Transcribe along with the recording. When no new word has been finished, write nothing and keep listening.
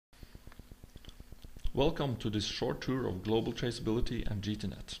Welcome to this short tour of global traceability and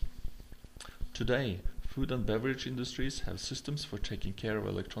GTNet. Today, food and beverage industries have systems for taking care of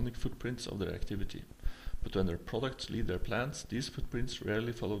electronic footprints of their activity. But when their products leave their plants, these footprints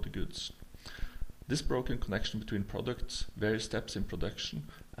rarely follow the goods. This broken connection between products, various steps in production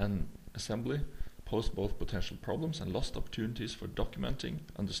and assembly pose both potential problems and lost opportunities for documenting,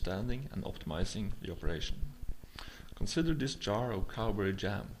 understanding and optimizing the operation. Consider this jar of cowberry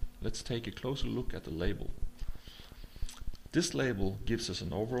jam. Let's take a closer look at the label. This label gives us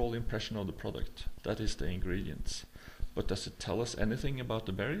an overall impression of the product, that is the ingredients. But does it tell us anything about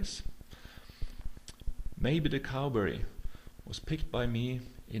the berries? Maybe the cowberry was picked by me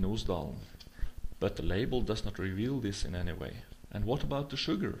in Osdalen, but the label does not reveal this in any way. And what about the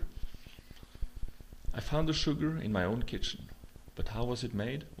sugar? I found the sugar in my own kitchen, but how was it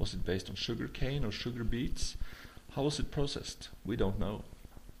made? Was it based on sugar cane or sugar beets? How was it processed? We don't know.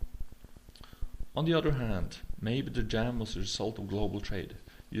 On the other hand, maybe the jam was a result of global trade,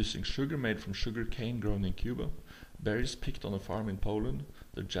 using sugar made from sugar cane grown in Cuba, berries picked on a farm in Poland,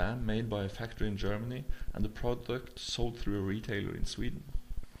 the jam made by a factory in Germany, and the product sold through a retailer in Sweden.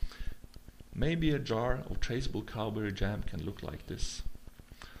 Maybe a jar of traceable cowberry jam can look like this.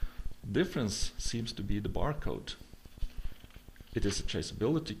 The difference seems to be the barcode. It is a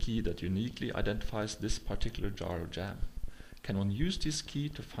traceability key that uniquely identifies this particular jar of jam. Can one use this key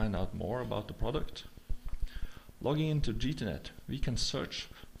to find out more about the product? Logging into GTNet, we can search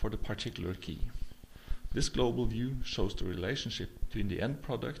for the particular key. This global view shows the relationship between the end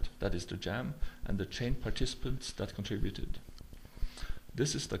product, that is the jam, and the chain participants that contributed.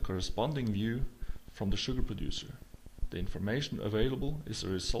 This is the corresponding view from the sugar producer. The information available is a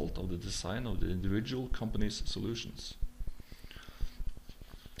result of the design of the individual company's solutions.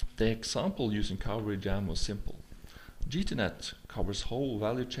 The example using cowberry jam was simple. GTNet covers whole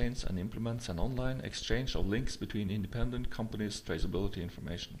value chains and implements an online exchange of links between independent companies' traceability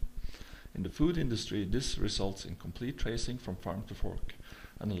information. In the food industry, this results in complete tracing from farm to fork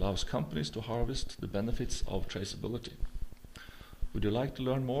and allows companies to harvest the benefits of traceability. Would you like to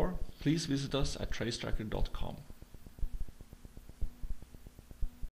learn more? Please visit us at tracetracker.com.